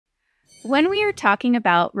When we are talking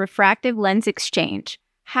about refractive lens exchange,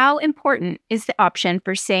 how important is the option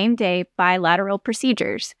for same-day bilateral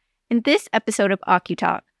procedures? In this episode of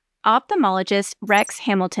OCuTALK, ophthalmologist Rex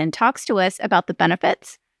Hamilton talks to us about the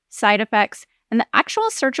benefits, side effects, and the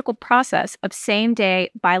actual surgical process of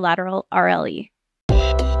same-day bilateral RLE.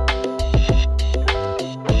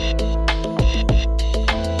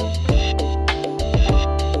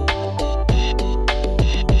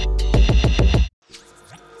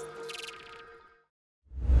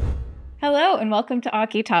 Hello and welcome to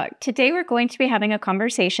OCuTALK. Today we're going to be having a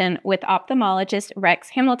conversation with ophthalmologist Rex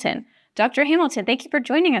Hamilton. Dr. Hamilton, thank you for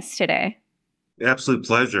joining us today. Absolute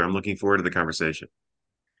pleasure. I'm looking forward to the conversation.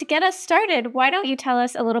 To get us started, why don't you tell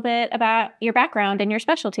us a little bit about your background and your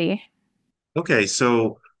specialty? Okay,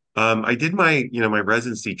 so I did my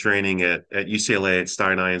residency training at UCLA at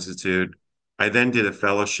Stein Eye Institute. I then did a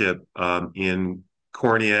fellowship in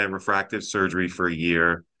cornea and refractive surgery for a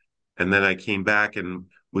year, and then I came back and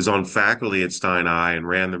was on faculty at Stein Eye and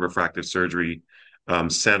ran the refractive surgery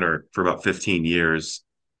center for about 15 years,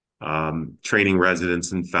 training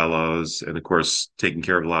residents and fellows, and of course taking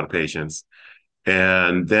care of a lot of patients.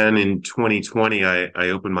 And then in 2020, I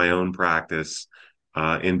opened my own practice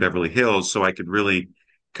in Beverly Hills so I could really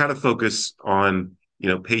kind of focus on,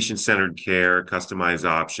 patient-centered care, customized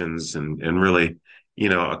options, and really,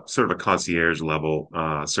 sort of a concierge level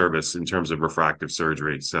service in terms of refractive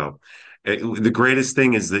surgery. So the greatest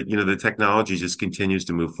thing is that, the technology just continues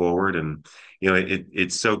to move forward. And,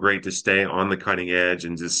 it's so great to stay on the cutting edge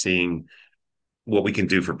and just seeing what we can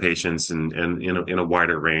do for patients and in a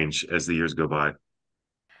wider range as the years go by.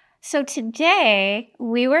 So today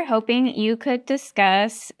we were hoping you could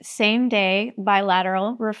discuss same-day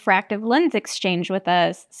bilateral refractive lens exchange with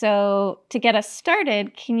us. So to get us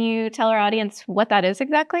started, can you tell our audience what that is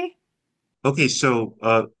exactly? Okay, so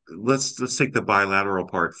let's take the bilateral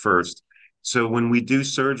part first. So when we do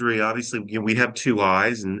surgery, obviously, we have two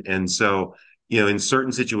eyes, and so in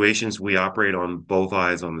certain situations we operate on both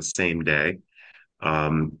eyes on the same day.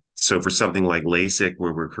 So for something like LASIK,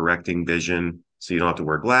 where we're correcting vision, so you don't have to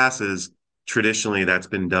wear glasses, traditionally that's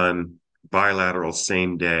been done bilateral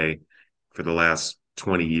same day for the last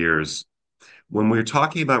 20 years. When we're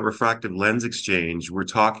talking about refractive lens exchange, we're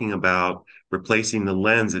talking about replacing the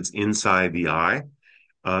lens that's inside the eye,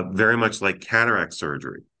 very much like cataract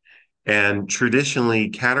surgery. And traditionally,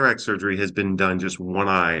 cataract surgery has been done just one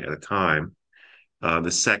eye at a time, the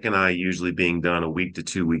second eye usually being done a week to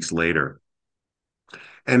 2 weeks later.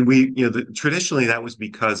 And traditionally that was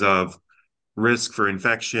because of risk for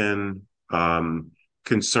infection,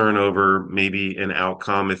 concern over maybe an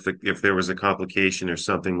outcome if there was a complication or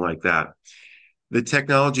something like that. The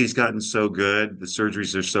technology has gotten so good, the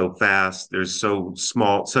surgeries are so fast, there's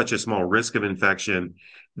such a small risk of infection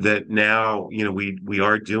that now, we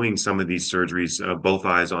are doing some of these surgeries, both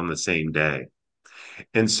eyes on the same day.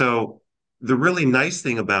 And so the really nice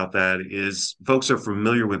thing about that is folks are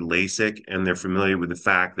familiar with LASIK and they're familiar with the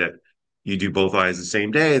fact that you do both eyes the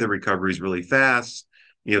same day, the recovery is really fast.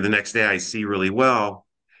 The next day I see really well.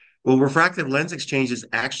 Well, refractive lens exchange is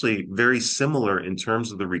actually very similar in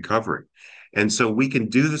terms of the recovery. And so we can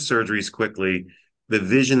do the surgeries quickly. The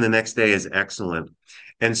vision the next day is excellent.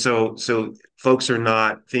 And so folks are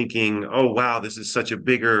not thinking, oh, wow, this is such a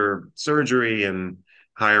bigger surgery and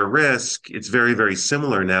higher risk. It's very, very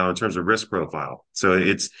similar now in terms of risk profile. So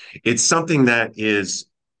it's something that is,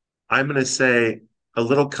 I'm going to say, a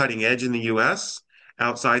little cutting edge in the US.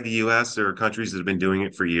 Outside the US, there are countries that have been doing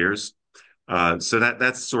it for years. So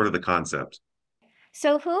that's sort of the concept.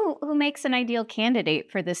 So who makes an ideal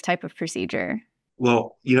candidate for this type of procedure?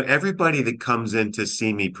 Well, everybody that comes in to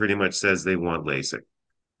see me pretty much says they want LASIK,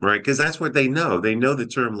 right? Because that's what they know. They know the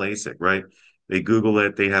term LASIK, right? They Google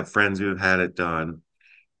it. They have friends who have had it done.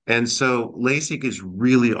 And so LASIK is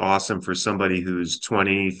really awesome for somebody who's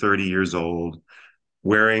 20, 30 years old,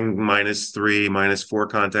 wearing -3, -4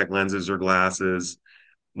 contact lenses or glasses,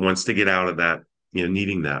 wants to get out of that,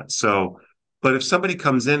 needing that. So, but if somebody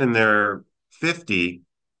comes in and they're 50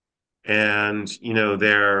 and,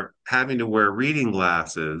 they're having to wear reading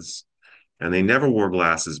glasses and they never wore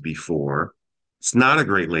glasses before, it's not a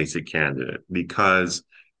great LASIK candidate because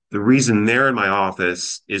the reason they're in my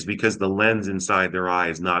office is because the lens inside their eye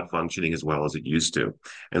is not functioning as well as it used to.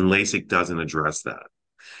 And LASIK doesn't address that.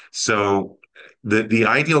 So the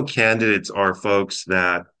ideal candidates are folks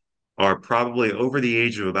that are probably over the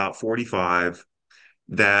age of about 45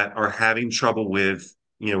 that are having trouble with,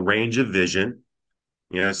 range of vision.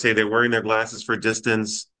 Say they're wearing their glasses for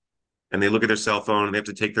distance and they look at their cell phone and they have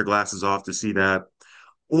to take their glasses off to see that.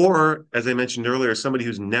 Or, as I mentioned earlier, somebody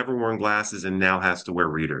who's never worn glasses and now has to wear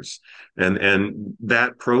readers. And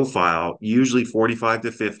that profile, usually 45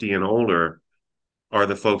 to 50 and older, are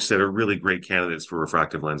the folks that are really great candidates for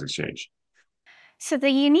refractive lens exchange. So the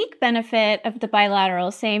unique benefit of the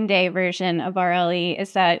bilateral same day version of RLE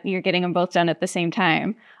is that you're getting them both done at the same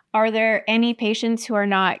time. Are there any patients who are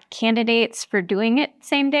not candidates for doing it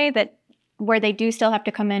same day that where they do still have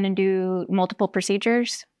to come in and do multiple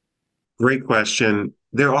procedures? Great question.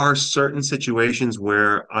 There are certain situations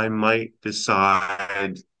where I might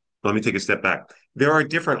decide, let me take a step back. There are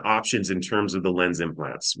different options in terms of the lens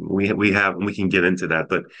implants. We can get into that,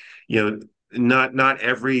 but you know, not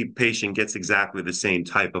every patient gets exactly the same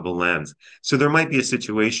type of a lens. So there might be a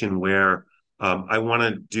situation where I want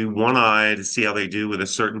to do one eye to see how they do with a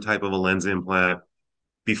certain type of a lens implant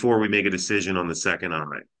before we make a decision on the second eye.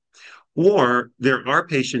 Or there are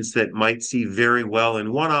patients that might see very well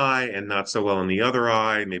in one eye and not so well in the other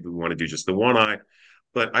eye. Maybe we want to do just the one eye.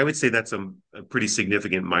 But I would say that's a pretty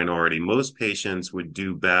significant minority. Most patients would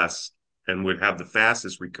do best and would have the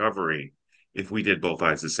fastest recovery if we did both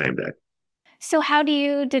eyes the same day. So how do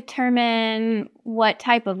you determine what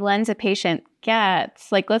type of lens a patient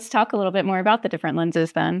gets? Like, let's talk a little bit more about the different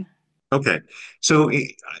lenses then. Okay. So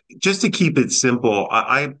just to keep it simple,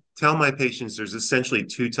 I tell my patients there's essentially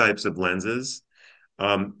two types of lenses.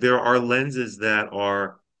 There are lenses that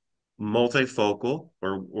are multifocal,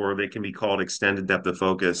 or they can be called extended depth of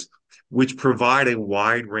focus, which provide a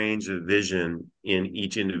wide range of vision in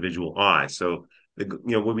each individual eye. So,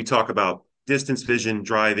 when we talk about distance vision,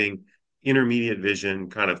 driving, intermediate vision,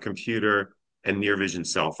 kind of computer, and near vision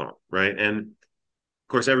cell phone, right? And of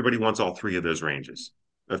course, everybody wants all three of those ranges,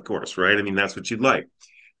 of course, right? I mean, that's what you'd like.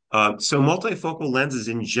 So multifocal lenses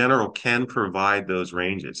in general can provide those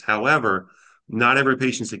ranges. However, not every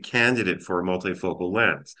patient's a candidate for a multifocal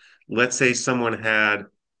lens. Let's say someone had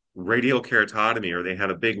radial keratotomy or they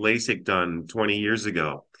had a big LASIK done 20 years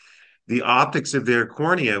ago. The optics of their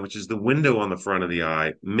cornea, which is the window on the front of the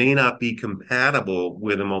eye, may not be compatible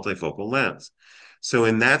with a multifocal lens. So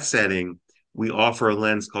in that setting, we offer a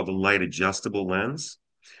lens called the light adjustable lens,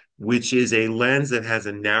 which is a lens that has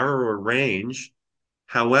a narrower range.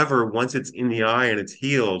 However, once it's in the eye and it's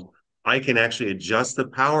healed, I can actually adjust the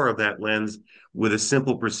power of that lens with a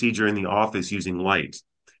simple procedure in the office using light.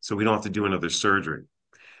 So we don't have to do another surgery.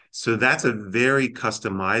 So that's a very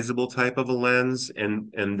customizable type of a lens,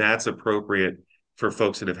 and that's appropriate for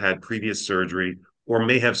folks that have had previous surgery or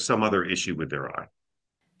may have some other issue with their eye.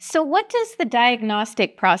 So what does the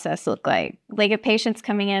diagnostic process look like? Like if patients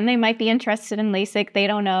coming in, they might be interested in LASIK, they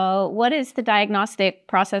don't know. What does the diagnostic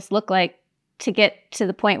process look like to get to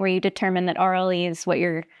the point where you determine that RLE is what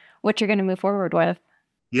you're going to move forward with?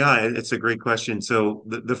 Yeah, it's a great question. So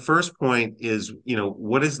the first point is,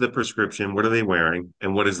 what is the prescription? What are they wearing?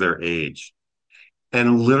 And what is their age?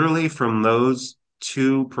 And literally from those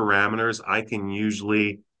two parameters, I can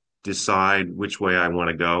usually decide which way I want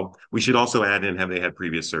to go. We should also add in, have they had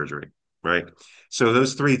previous surgery, right? So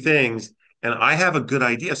those three things, and I have a good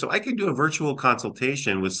idea. So I can do a virtual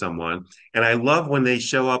consultation with someone. And I love when they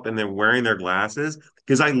show up and they're wearing their glasses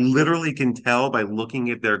because I literally can tell by looking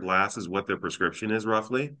at their glasses what their prescription is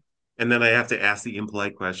roughly. And then I have to ask the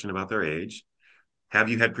impolite question about their age. Have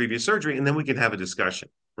you had previous surgery? And then we can have a discussion,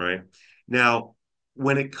 right? Now,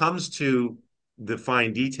 when it comes to the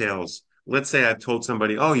fine details, let's say I've told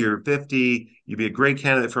somebody, oh, you're 50, you'd be a great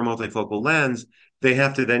candidate for a multifocal lens. They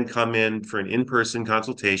have to then come in for an in-person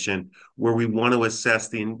consultation where we want to assess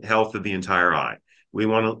the health of the entire eye. We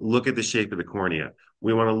want to look at the shape of the cornea.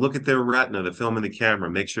 We want to look at their retina, the film in the camera,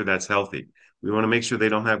 make sure that's healthy. We want to make sure they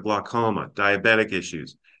don't have glaucoma, diabetic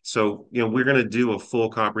issues. So, we're going to do a full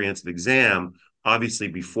comprehensive exam obviously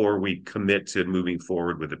before we commit to moving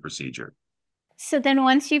forward with the procedure. So then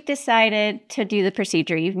once you've decided to do the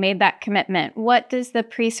procedure, you've made that commitment, what does the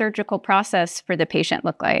pre-surgical process for the patient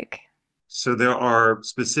look like? So there are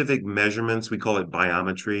specific measurements, we call it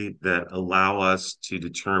biometry, that allow us to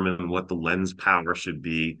determine what the lens power should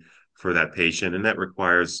be for that patient. And that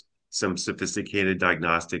requires some sophisticated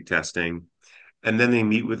diagnostic testing. And then they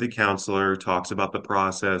meet with the counselor, talks about the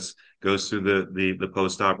process, goes through the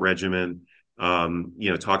post-op regimen,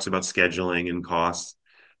 talks about scheduling and costs.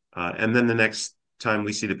 And then the next time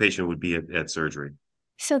we see the patient would be at surgery.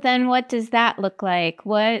 So then what does that look like?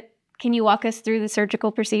 What can you walk us through the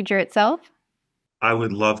surgical procedure itself? I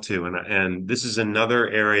would love to. And this is another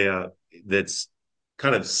area that's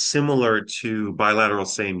kind of similar to bilateral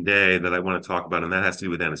same day that I want to talk about, and that has to do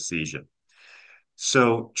with anesthesia.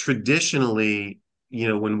 So traditionally,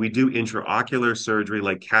 when we do intraocular surgery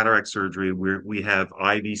like cataract surgery, we have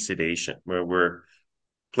IV sedation where we're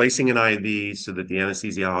placing an IV so that the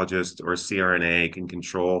anesthesiologist or CRNA can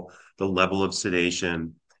control the level of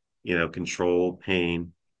sedation, control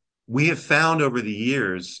pain. We have found over the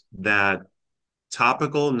years that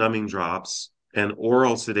topical numbing drops and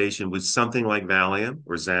oral sedation with something like Valium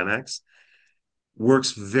or Xanax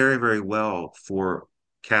works very, very well for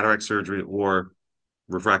cataract surgery or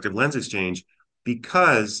refractive lens exchange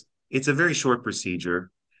because it's a very short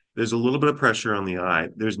procedure. There's a little bit of pressure on the eye.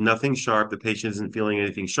 There's nothing sharp. The patient isn't feeling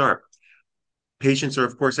anything sharp. Patients are,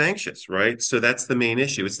 of course, anxious, right? So that's the main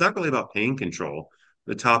issue. It's not really about pain control.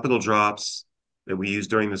 The topical drops that we use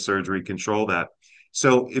during the surgery control that.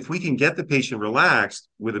 So if we can get the patient relaxed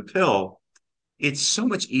with a pill, it's so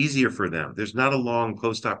much easier for them. There's not a long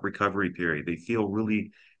post-op recovery period. They feel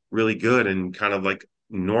really, really good and kind of like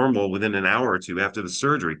normal within an hour or two after the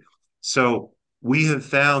surgery. So we have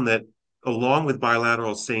found that along with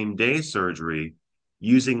bilateral same-day surgery,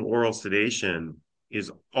 using oral sedation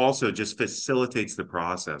is also just facilitates the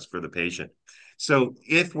process for the patient. So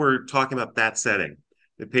if we're talking about that setting,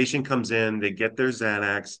 the patient comes in, they get their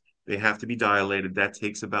Xanax, they have to be dilated. That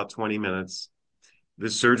takes about 20 minutes. The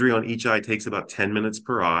surgery on each eye takes about 10 minutes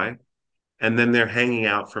per eye, and then they're hanging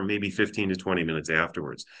out for maybe 15 to 20 minutes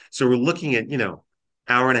afterwards. So we're looking at,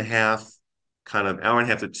 hour and a half, kind of hour and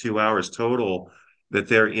a half to 2 hours total that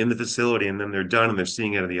they're in the facility, and then they're done and they're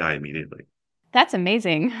seeing out of the eye immediately. That's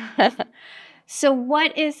amazing. So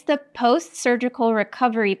what is the post-surgical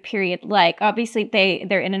recovery period like? Obviously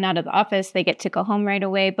they're in and out of the office, they get to go home right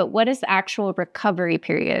away, but what is the actual recovery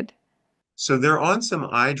period? So they're on some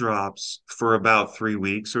eye drops for about 3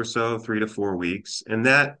 weeks or so, 3 to 4 weeks. And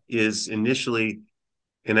that is initially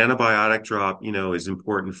an antibiotic drop, is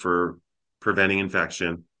important for preventing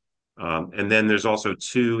infection. And then there's also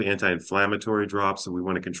two anti-inflammatory drops that we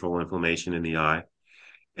want to control inflammation in the eye.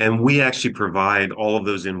 And we actually provide all of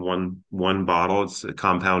those in one bottle. It's a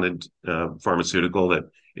compounded pharmaceutical that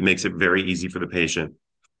it makes it very easy for the patient.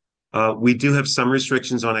 We do have some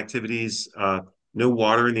restrictions on activities. No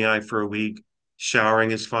water in the eye for a week.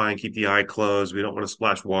 Showering is fine. Keep the eye closed. We don't want to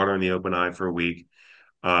splash water in the open eye for a week.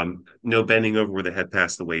 No bending over with the head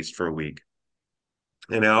past the waist for a week.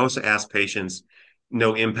 And I also ask patients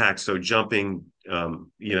no impact. So jumping,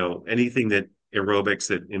 anything that aerobics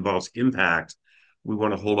that involves impact, we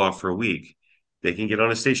want to hold off for a week. They can get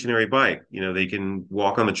on a stationary bike. They can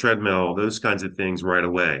walk on the treadmill, those kinds of things right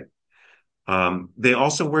away. They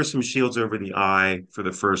also wear some shields over the eye for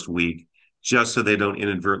the first week, just so they don't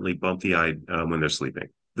inadvertently bump the eye when they're sleeping.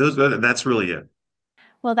 That's really it.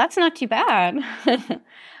 Well, that's not too bad.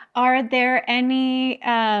 Are there any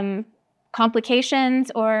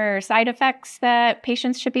complications or side effects that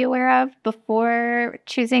patients should be aware of before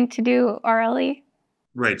choosing to do RLE?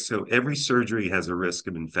 Right. So every surgery has a risk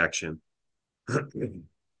of infection. The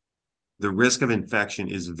risk of infection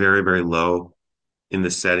is very, very low in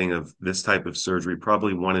the setting of this type of surgery,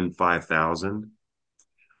 probably 1 in 5,000.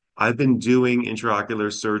 I've been doing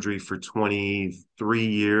intraocular surgery for 23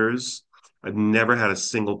 years. I've never had a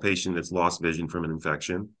single patient that's lost vision from an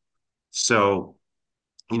infection. So,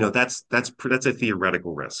 that's a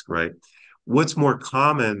theoretical risk, right? What's more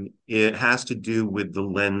common, it has to do with the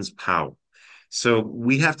lens power. So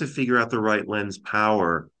we have to figure out the right lens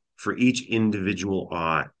power for each individual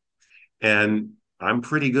eye. And I'm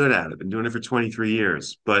pretty good at it. I've been doing it for 23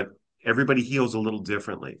 years, but everybody heals a little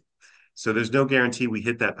differently. So there's no guarantee we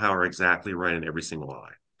hit that power exactly right in every single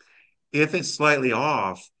eye. If it's slightly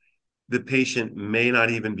off, the patient may not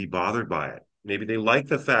even be bothered by it. Maybe they like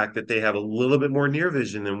the fact that they have a little bit more near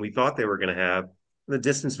vision than we thought they were going to have. The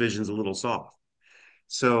distance vision is a little soft.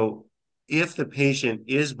 So if the patient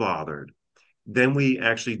is bothered, then we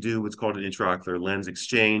actually do what's called an intraocular lens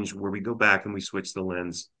exchange, where we go back and we switch the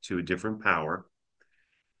lens to a different power.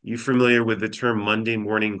 You familiar with the term Monday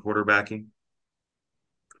morning quarterbacking?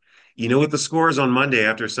 You know what the score is on Monday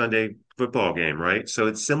after a Sunday football game, right? So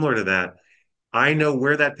it's similar to that. I know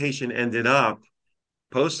where that patient ended up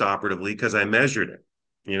post-operatively because I measured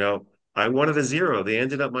it. I wanted a zero. They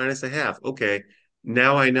ended up minus a half. Okay,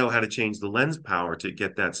 now I know how to change the lens power to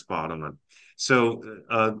get that spot on. So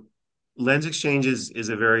lens exchange is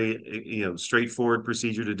a very straightforward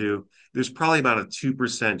procedure to do. There's probably about a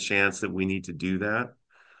 2% chance that we need to do that.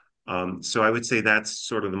 So I would say that's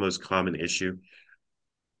sort of the most common issue.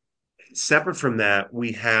 Separate from that,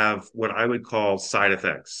 we have what I would call side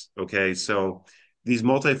effects. Okay, so these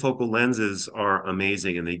multifocal lenses are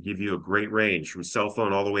amazing and they give you a great range from cell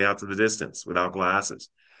phone all the way out to the distance without glasses.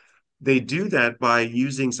 They do that by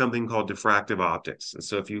using something called diffractive optics. And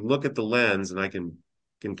so if you look at the lens, and I can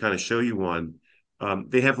kind of show you one,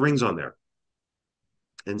 they have rings on there.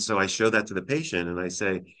 And so I show that to the patient and I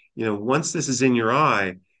say, once this is in your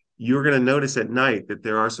eye, you're going to notice at night that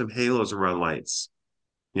there are some halos around lights,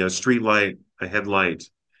 street light, a headlight,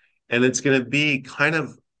 and it's going to be kind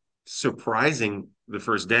of surprising the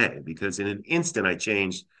first day because in an instant I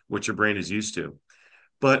changed what your brain is used to.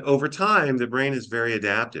 But over time, the brain is very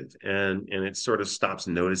adaptive and it sort of stops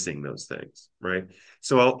noticing those things, right?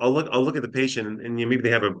 So I'll look at the patient and maybe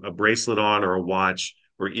they have a bracelet on or a watch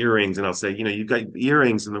or earrings, and I'll say, you've got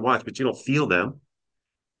earrings and the watch, but you don't feel them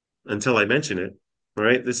until I mention it,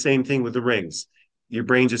 right? The same thing with the rings. Your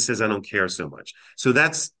brain just says, I don't care so much. So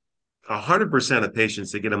that's 100% of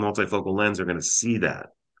patients that get a multifocal lens are going to see that.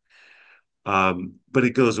 But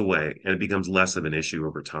it goes away and it becomes less of an issue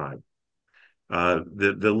over time.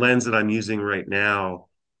 The lens that I'm using right now,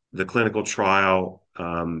 the clinical trial,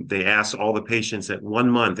 they asked all the patients at 1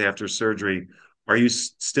 month after surgery, are you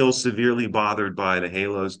still severely bothered by the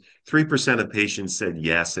halos? 3% of patients said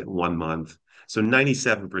yes at 1 month. So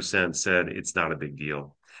 97% said it's not a big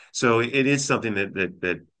deal. So it is something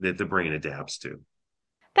that the brain adapts to.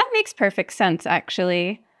 That makes perfect sense,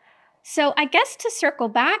 actually. So I guess to circle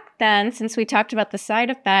back then, since we talked about the side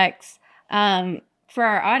effects, for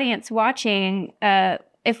our audience watching,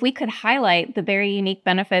 if we could highlight the very unique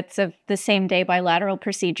benefits of the same-day bilateral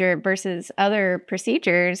procedure versus other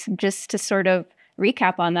procedures, just to sort of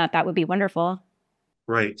recap on that, that would be wonderful.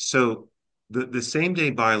 Right. So the same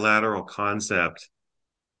day bilateral concept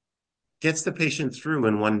gets the patient through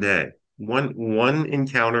in 1 day. One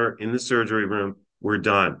encounter in the surgery room, we're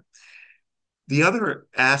done. The other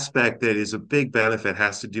aspect that is a big benefit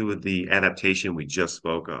has to do with the adaptation we just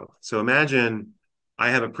spoke of. So imagine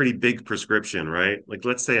I have a pretty big prescription, right? Like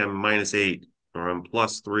let's say I'm -8 or I'm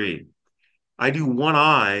 +3. I do one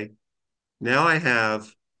eye. Now I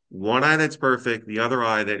have one eye that's perfect, the other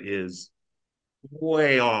eye that is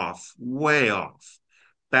way off, way off.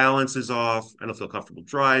 Balance is off. I don't feel comfortable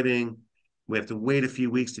driving. We have to wait a few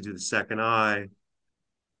weeks to do the second eye.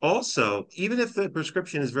 Also, even if the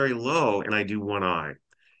prescription is very low and I do one eye,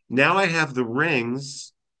 now I have the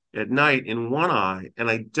rings at night in one eye and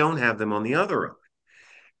I don't have them on the other eye.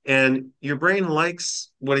 And your brain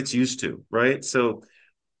likes what it's used to, right? So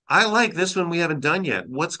I like this one we haven't done yet.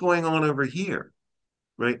 What's going on over here?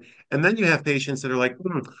 Right. And then you have patients that are like,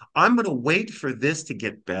 I'm going to wait for this to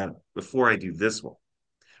get better before I do this one.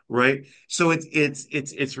 Right. So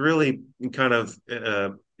it's really kind of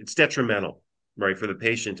it's detrimental, right, for the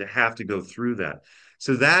patient to have to go through that.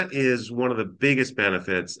 So that is one of the biggest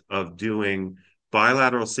benefits of doing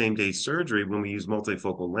bilateral same day surgery when we use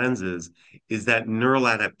multifocal lenses is that neural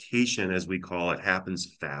adaptation, as we call it,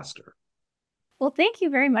 happens faster. Well, thank you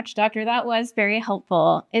very much, Doctor. That was very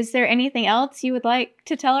helpful. Is there anything else you would like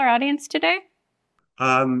to tell our audience today?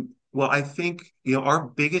 Well, I think, our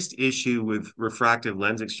biggest issue with refractive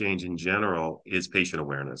lens exchange in general is patient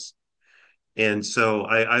awareness. And so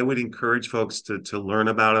I would encourage folks to learn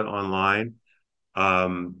about it online.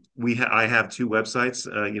 I have two websites,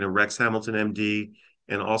 Rex Hamilton MD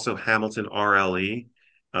and also Hamilton RLE.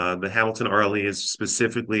 The Hamilton RLE is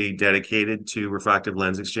specifically dedicated to refractive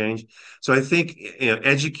lens exchange. So I think,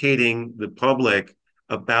 educating the public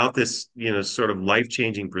about this, sort of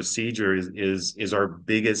life-changing procedure is our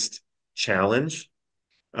biggest challenge.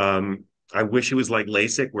 I wish it was like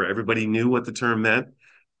LASIK, where everybody knew what the term meant.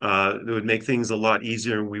 It would make things a lot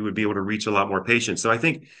easier and we would be able to reach a lot more patients. So I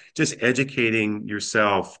think just educating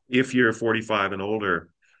yourself, if you're 45 and older,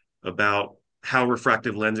 about how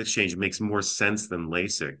refractive lens exchange makes more sense than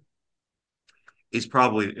LASIK it's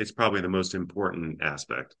probably the most important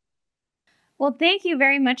aspect. Well, thank you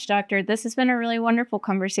very much, Doctor. This has been a really wonderful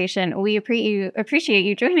conversation. We appreciate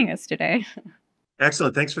you joining us today.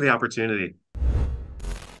 Excellent. Thanks for the opportunity.